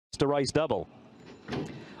to race double.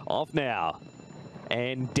 Off now.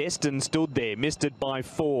 And Destin stood there, missed it by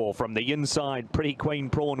 4 from the inside. Pretty Queen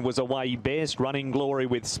Prawn was away best, Running Glory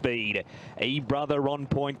with speed. Brother on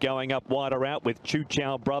point, going up wider out with Choo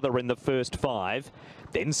Chow Brother in the first 5.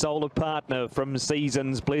 Then Solar Partner from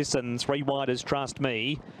Seasons Bliss, and 3 wide as Trust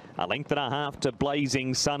Me. A length and a half to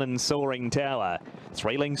Blazing Sun and Soaring Tower.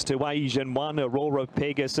 3 lengths to Asian 1, Aurora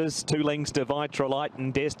Pegasus. 2 lengths to Vitralite,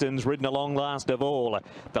 and Destin's ridden along last of all.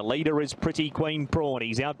 The leader is Pretty Queen Prawn.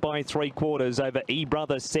 He's out by 3/4 over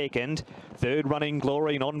Brother second. Third Running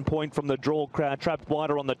Glory, and on point from the draw, trapped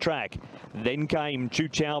wider on the track. Then came Choo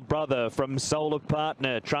Chow Brother from Solar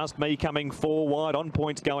Partner. Trust Me coming 4 wide. On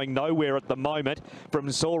point's going nowhere at the moment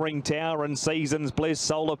from Soaring Tower and Seasons Bliss.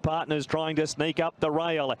 Solar Partner's trying to sneak up the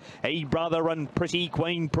rail. Brother and Pretty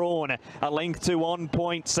Queen Prawn. A length to on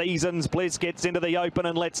point. Seasons Bliss gets into the open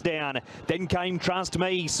and lets down. Then came Trust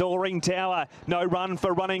Me, Soaring Tower. No run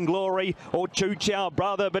for Running Glory or Choo Chow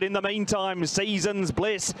Brother, but in the meantime, Seasons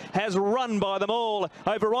Bliss has run by them all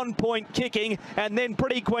over On Point kicking, and then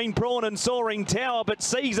Pretty Queen Prawn and Soaring Tower, but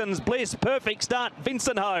Seasons Bliss, perfect start.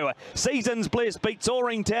 Vincent Ho. Seasons Bliss beat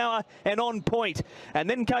Soaring Tower and On Point. And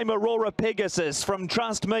then came Aurora Pegasus from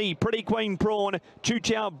Trust Me, Pretty Queen Prawn, Choo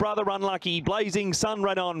Chow Brother unlucky, Blazing Sun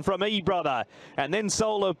ran on from Brother. And then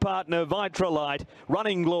Solar Partner, Vitralite,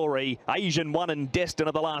 Running Glory, Asian 1 and Destin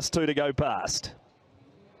are the last 2 to go past.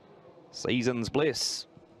 Seasons Bliss,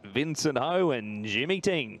 Vincent Ho and Jimmy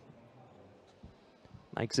Ting.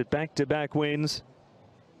 Makes it back-to-back wins.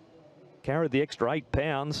 Carried the extra 8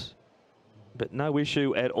 pounds, but no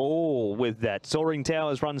issue at all with that. Soaring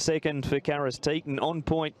Towers run second for Karis Teaton. On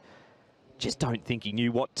point, just don't think he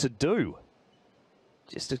knew what to do.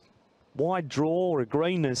 Just a wide draw or a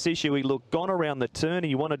greenness issue. He looked gone around the turn.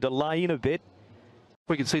 He wanted to lay in a bit.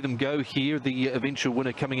 We can see them go here. The eventual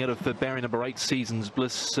winner coming out of barrier number 8, Seasons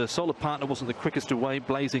Bliss. Solar Partner wasn't the quickest away.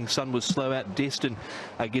 Blazing Sun was slow out. Destin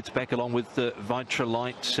gets back along with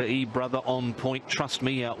Vitralite. Brother on point. Trust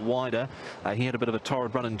Me out wider. He had a bit of a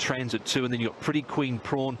torrid run in transit too. And then you've got Pretty Queen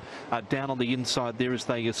Prawn down on the inside there as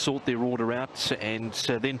they sort their order out. And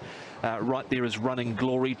then right there is Running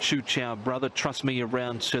Glory. Choo Chow Brother. Trust Me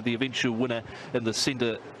around the eventual winner in the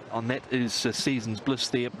centre. On that is Seasons Bliss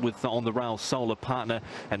there with on the rail Solar Partner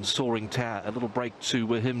and Soaring Tower. A little break to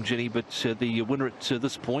him, Jenny, but the winner at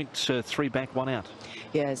this point, 3 back, 1 out.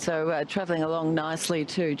 Yeah, so travelling along nicely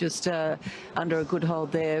too, just under a good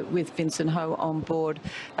hold there with Vincent Ho on board.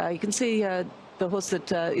 You can see the horse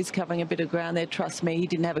that is covering a bit of ground there, Trust Me, he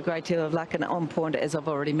didn't have a great deal of luck, and On Point, as I've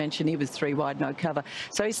already mentioned, he was 3 wide, no cover.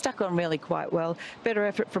 So he stuck on really quite well. Better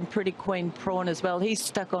effort from Pretty Queen Prawn as well. He's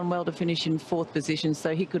stuck on well to finish in 4th position,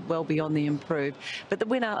 so he could well be on the improve. But the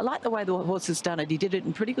winner, I like the way the horse has done it. He did it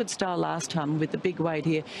in pretty good style last time with the big weight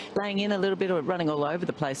here, laying in a little bit, or running all over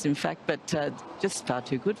the place, in fact, but just far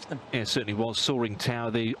too good for them. Yeah, certainly was. Soaring Tower,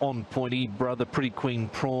 the On Point, Brother, Pretty Queen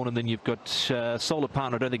Prawn, and then you've got Solar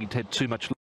Partner. I don't think he'd had too much